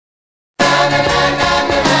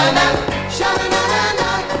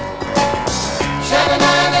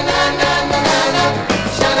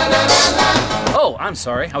I'm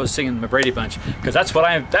sorry, I was singing the Brady Bunch, because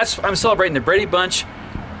I'm celebrating the Brady Bunch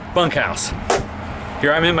Bunkhouse.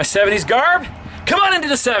 Here I'm in my 70s garb. Come on into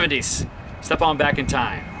the 70s. Step on back in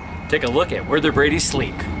time. Take a look at where the Bradys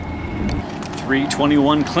sleep.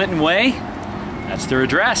 321 Clinton Way, that's their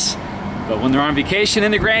address. But when they're on vacation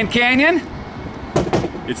in the Grand Canyon,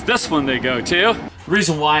 it's this one they go to. The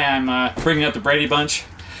reason why I'm bringing up the Brady Bunch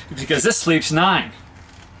is because this sleeps 9.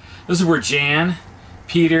 This is where Jan,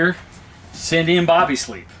 Peter, Cindy, and Bobby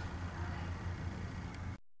sleep.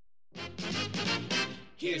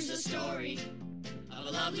 Here's the story of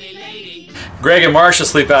a lovely lady. Greg and Marcia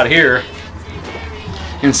sleep out here.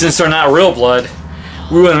 And since they're not real blood,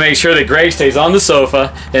 we want to make sure that Greg stays on the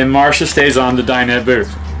sofa and Marcia stays on the dinette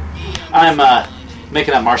booth. I'm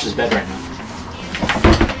making up Marcia's bed right now.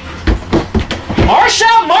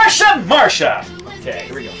 Marcia, Marcia, Marcia! Okay,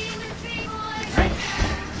 here we go. All right.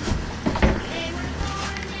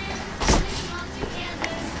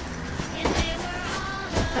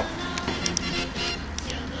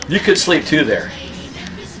 You could sleep too there.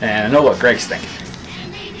 And I know what Greg's thinking.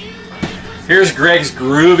 Here's Greg's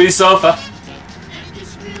groovy sofa.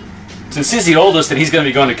 Since he's the oldest and he's going to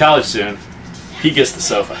be going to college soon, he gets the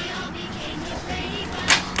sofa.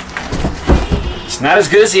 It's not as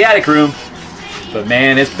good as the attic room, but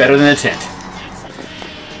man, it's better than a tent.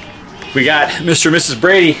 We got Mr. and Mrs.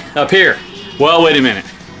 Brady up here. Well, wait a minute.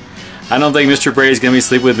 I don't think Mr. Brady's going to be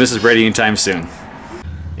sleeping with Mrs. Brady anytime soon.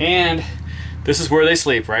 And this is where they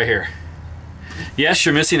sleep, right here. Yes,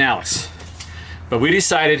 you're missing Alice. But we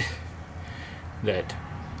decided that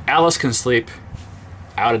Alice can sleep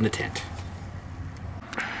out in the tent.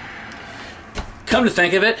 Come to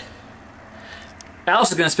think of it,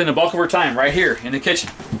 Alice is going to spend the bulk of her time right here in the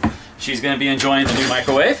kitchen. She's going to be enjoying the new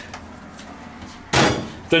microwave,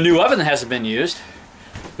 the new oven that hasn't been used,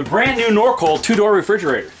 the brand new Norcold 2-door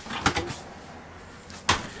refrigerator,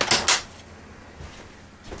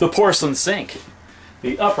 the porcelain sink,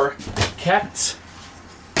 the upper cabinets.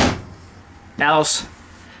 Alice,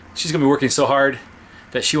 she's going to be working so hard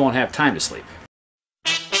that she won't have time to sleep.